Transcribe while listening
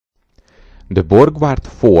The Borgward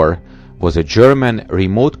 4 was a German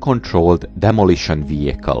remote-controlled demolition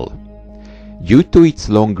vehicle. Due to its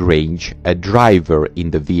long range, a driver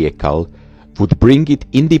in the vehicle would bring it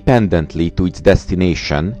independently to its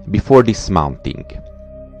destination before dismounting.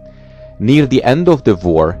 Near the end of the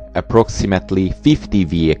war, approximately 50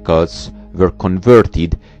 vehicles were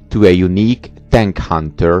converted to a unique tank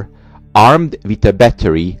hunter armed with a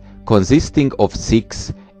battery consisting of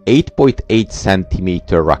 6 8.8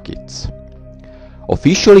 cm rockets.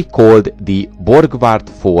 Officially called the Borgward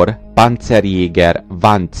 4 PzJg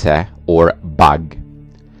Wanze or Bug.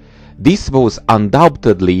 This was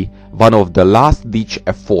undoubtedly one of the last-ditch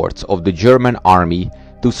efforts of the German army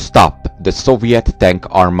to stop the Soviet tank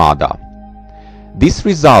armada. This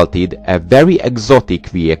resulted in a very exotic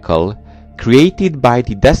vehicle created by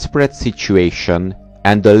the desperate situation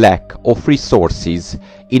and the lack of resources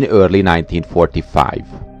in early 1945.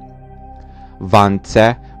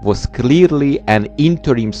 Wanze was clearly an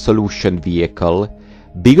interim solution vehicle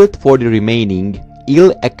built for the remaining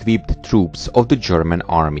ill-equipped troops of the German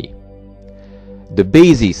army. The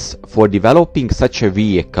basis for developing such a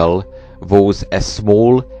vehicle was a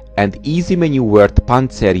small and easy-maneuvered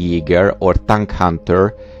Panzerjäger or tank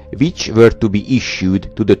hunter, which were to be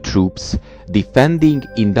issued to the troops defending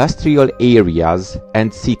industrial areas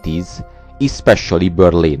and cities, especially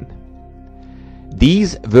Berlin.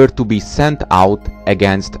 These were to be sent out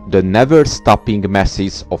against the never-stopping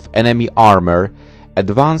masses of enemy armor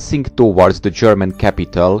advancing towards the German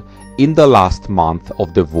capital in the last month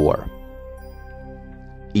of the war.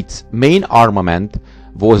 Its main armament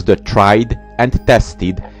was the tried and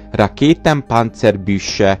tested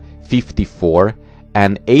Raketenpanzerbüchse 54,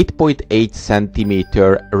 an 8.8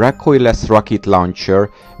 cm recoilless rocket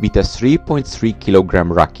launcher with a 3.3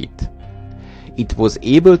 kg rocket. It was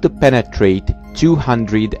able to penetrate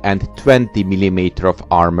 220 mm of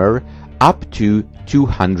armor up to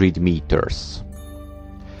 200 meters.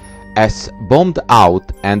 As bombed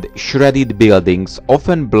out and shredded buildings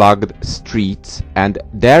often blocked streets and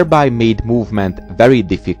thereby made movement very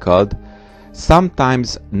difficult,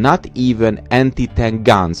 sometimes not even anti-tank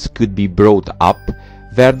guns could be brought up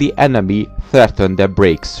where the enemy threatened a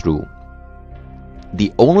breakthrough.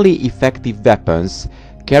 The only effective weapons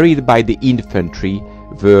carried by the infantry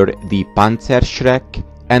were the Panzerschreck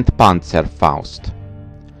and Panzerfaust.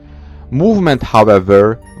 Movement,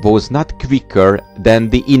 however, was not quicker than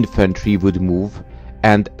the infantry would move,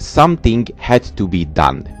 and something had to be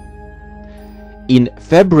done. In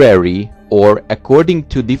February, or according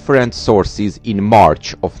to different sources in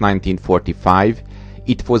March of 1945,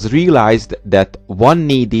 it was realized that one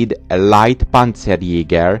needed a light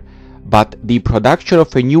Panzerjäger, but the production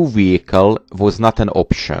of a new vehicle was not an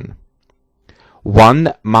option.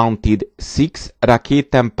 One mounted 6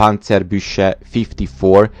 Raketenpanzerbüchse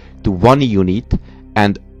 54 to one unit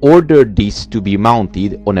and ordered this to be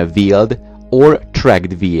mounted on a wheeled or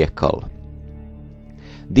tracked vehicle.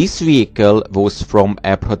 This vehicle was from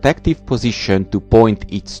a protective position to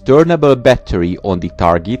point its turnable battery on the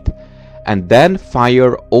target and then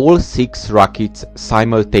fire all 6 rockets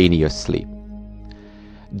simultaneously.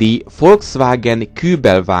 The Volkswagen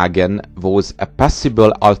Kübelwagen was a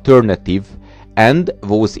possible alternative and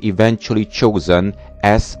was eventually chosen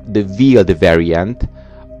as the wheeled variant,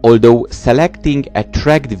 although selecting a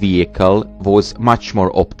tracked vehicle was much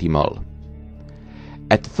more optimal.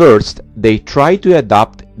 At first, they tried to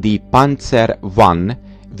adopt the Panzer I,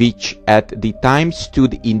 which at the time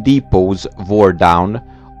stood in depots worn down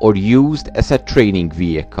or used as a training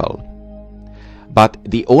vehicle. But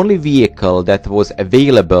the only vehicle that was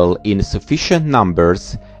available in sufficient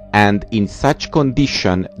numbers and in such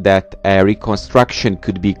condition that a reconstruction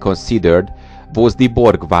could be considered was the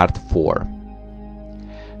Borgward 4.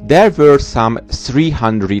 There were some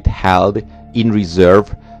 300 held in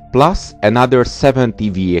reserve, plus another 70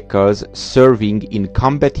 vehicles serving in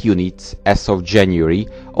combat units as of January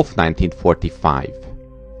of 1945.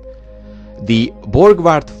 The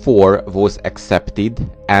Borgward 4 was accepted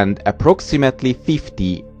and approximately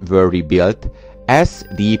 50 were rebuilt as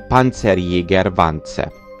the Panzerjäger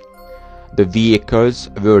Wanze. The vehicles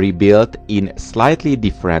were rebuilt in slightly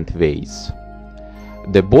different ways.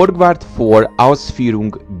 The Borgward 4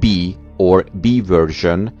 Ausführung B or B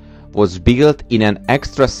version was built in an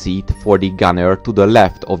extra seat for the gunner to the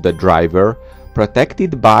left of the driver,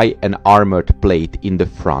 protected by an armored plate in the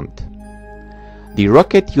front. The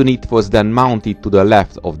rocket unit was then mounted to the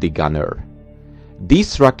left of the gunner.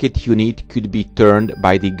 This rocket unit could be turned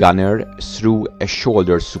by the gunner through a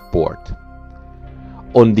shoulder support.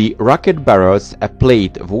 On the rocket barrels, a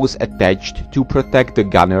plate was attached to protect the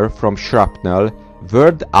gunner from shrapnel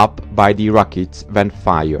whirled up by the rockets when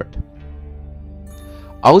fired.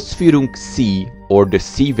 Ausführung C or the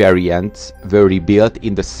C variants were rebuilt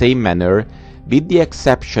in the same manner, with the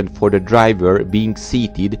exception for the driver being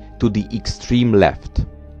seated to the extreme left.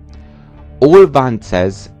 All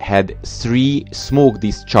Wanzes had 3 smoke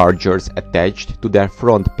dischargers attached to their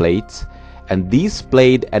front plates, and these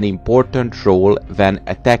played an important role when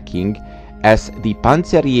attacking, as the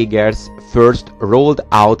Panzerjägers first rolled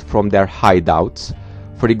out from their hideouts,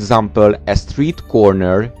 for example a street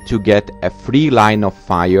corner, to get a free line of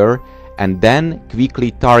fire, and then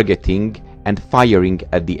quickly targeting and firing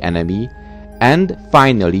at the enemy, and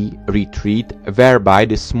finally retreat, whereby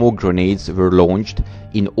the smoke grenades were launched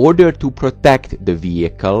in order to protect the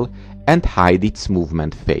vehicle and hide its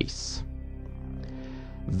movement phase.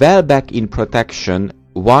 Well back in protection,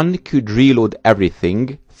 one could reload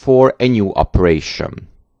everything for a new operation.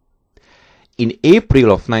 In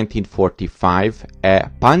April of 1945, a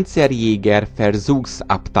Panzerjäger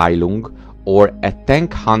Versuchsabteilung, or a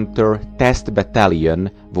tank hunter test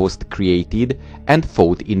battalion, was created and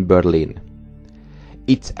fought in Berlin.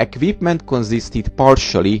 Its equipment consisted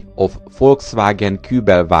partially of Volkswagen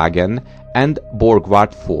Kübelwagen and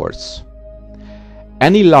Borgward force.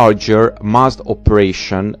 Any larger massed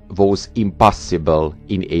operation was impossible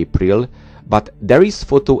in April, but there is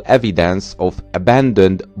photo evidence of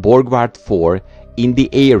abandoned Borgward 4 in the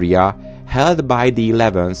area held by the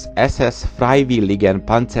 11th SS Freiwilligen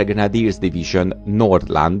Panzergrenadiers-Division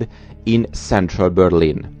Nordland in central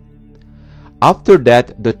Berlin. After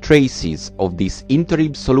that, the traces of this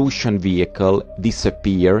interim solution vehicle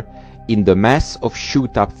disappear in the mass of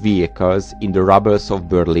shoot-up vehicles in the rubbles of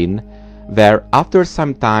Berlin, where after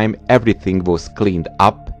some time everything was cleaned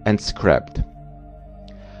up and scrapped.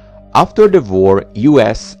 After the war,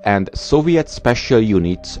 US and Soviet special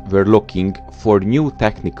units were looking for new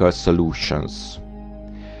technical solutions.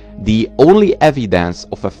 The only evidence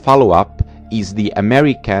of a follow-up is the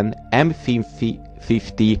American M50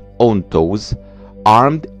 Ontos,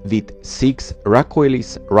 armed with 6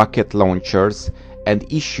 recoilless rocket launchers and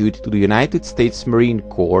issued to the United States Marine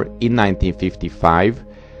Corps in 1955,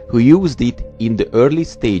 who used it in the early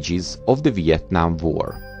stages of the Vietnam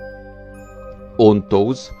War.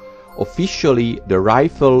 Ontos, officially the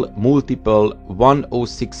rifle multiple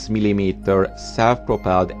 106mm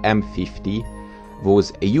self-propelled M50,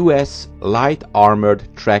 was a US light armored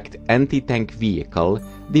tracked anti-tank vehicle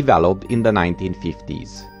developed in the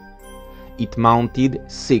 1950s. It mounted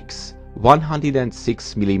 6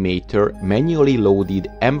 106mm manually loaded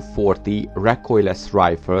M40 recoilless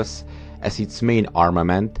rifles as its main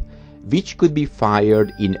armament, which could be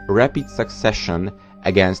fired in rapid succession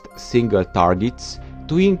against single targets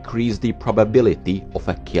to increase the probability of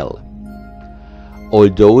a kill.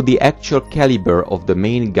 Although the actual caliber of the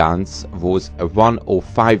main guns was a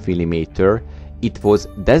 105mm, it was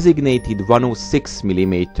designated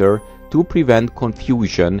 106mm to prevent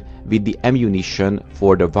confusion with the ammunition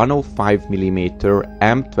for the 105mm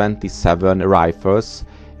M27 rifles,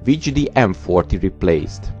 which the M40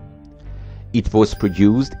 replaced. It was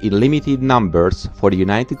produced in limited numbers for the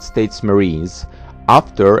United States Marines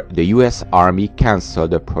after the US Army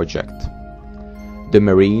cancelled the project. The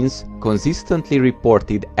Marines consistently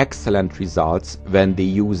reported excellent results when they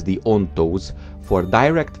used the Ontos for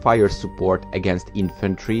direct fire support against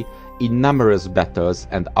infantry in numerous battles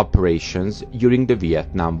and operations during the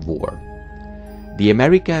Vietnam War. The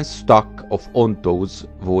American stock of Ontos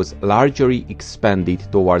was largely expanded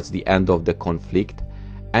towards the end of the conflict,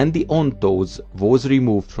 and the Ontos was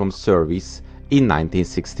removed from service in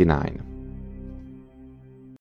 1969.